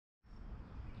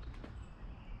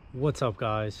What's up,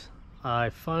 guys? I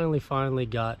finally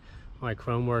got my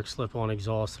Khrome Werks slip-on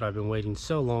exhaust that I've been waiting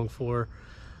so long for.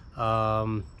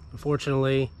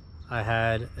 Unfortunately, I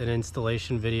had an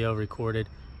installation video recorded,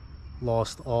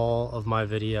 lost all of my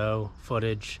video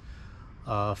footage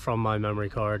from my memory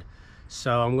card.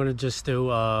 So I'm gonna just do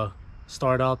a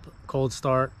startup, cold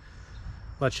start,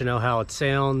 let you know how it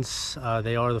sounds.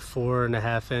 They are the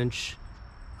 4.5 inch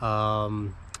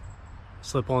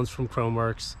slip-ons from Khrome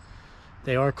Werks.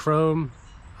 They are chrome.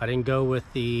 I didn't go with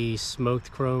the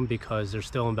smoked chrome because they're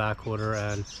still in back order,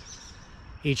 and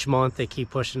each month they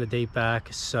keep pushing the date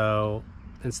back. So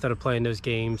instead of playing those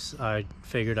games, I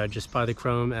figured I'd just buy the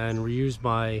chrome and reuse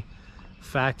my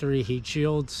factory heat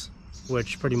shields,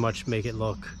 which pretty much make it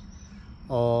look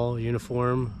all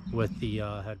uniform with the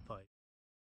head pipe.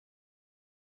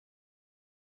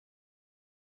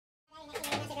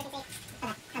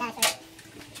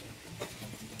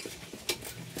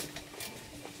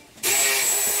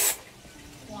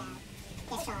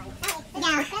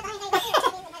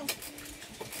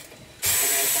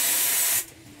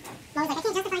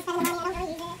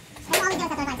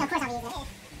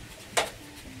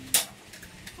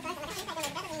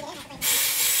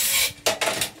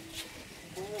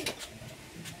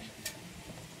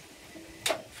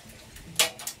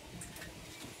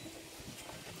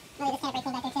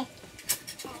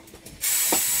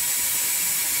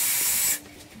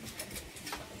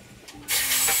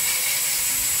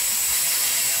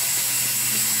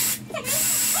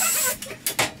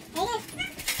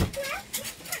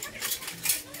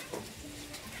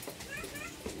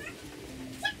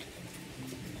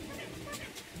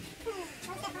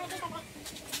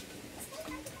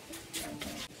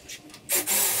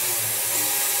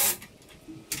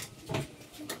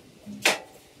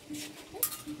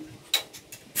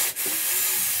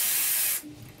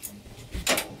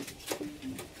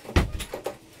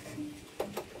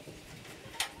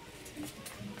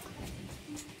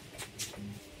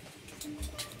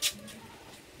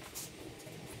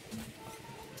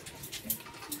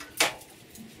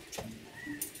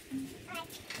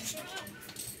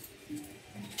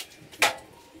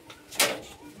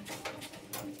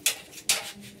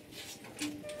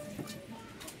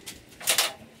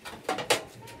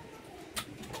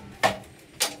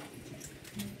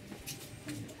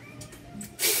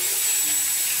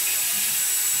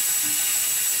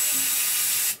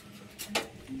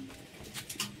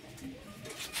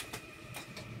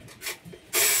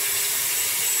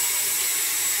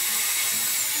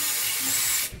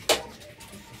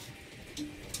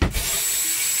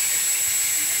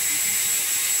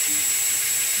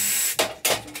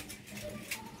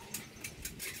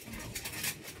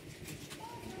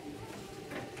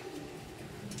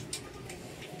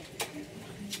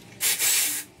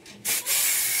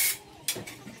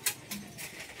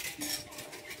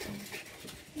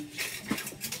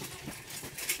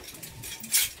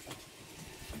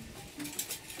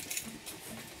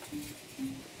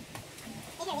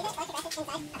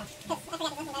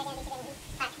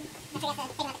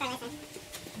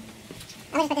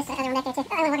 I'm gonna put this other one back there too.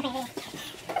 Oh, I want to put it here.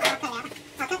 I'll cut it out.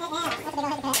 I'll cut it out. That's a big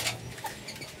old head.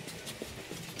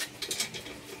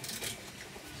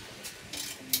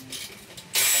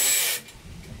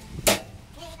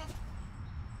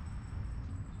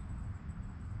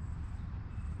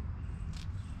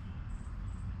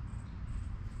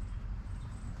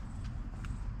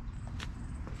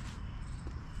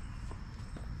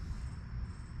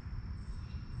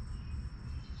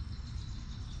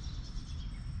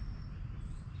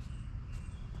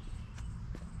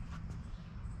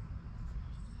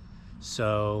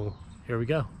 So here we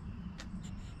go.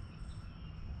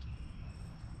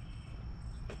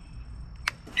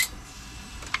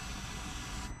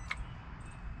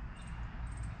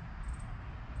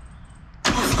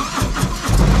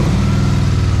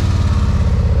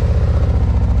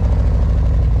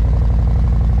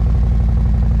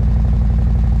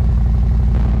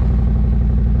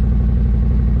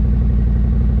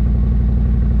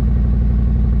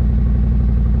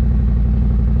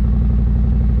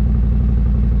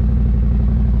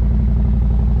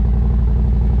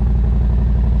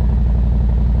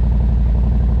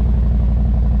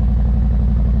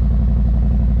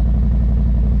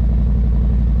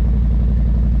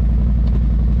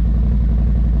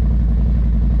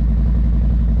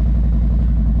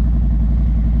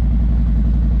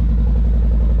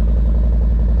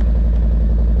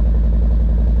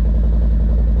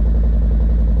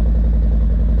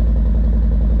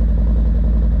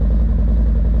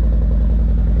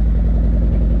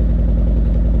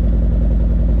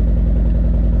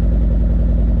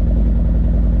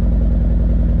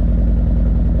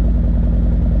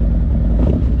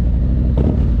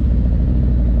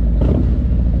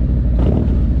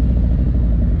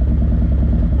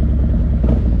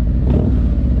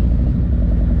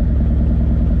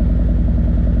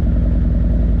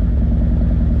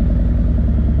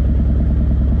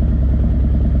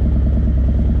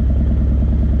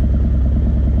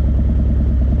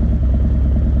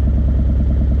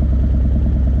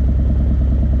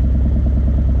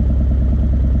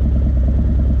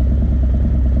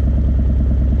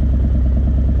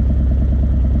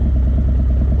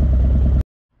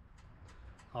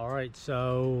 right,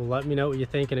 so let me know what you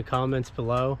think in the comments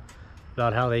below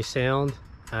about how they sound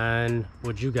and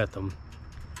would you get them.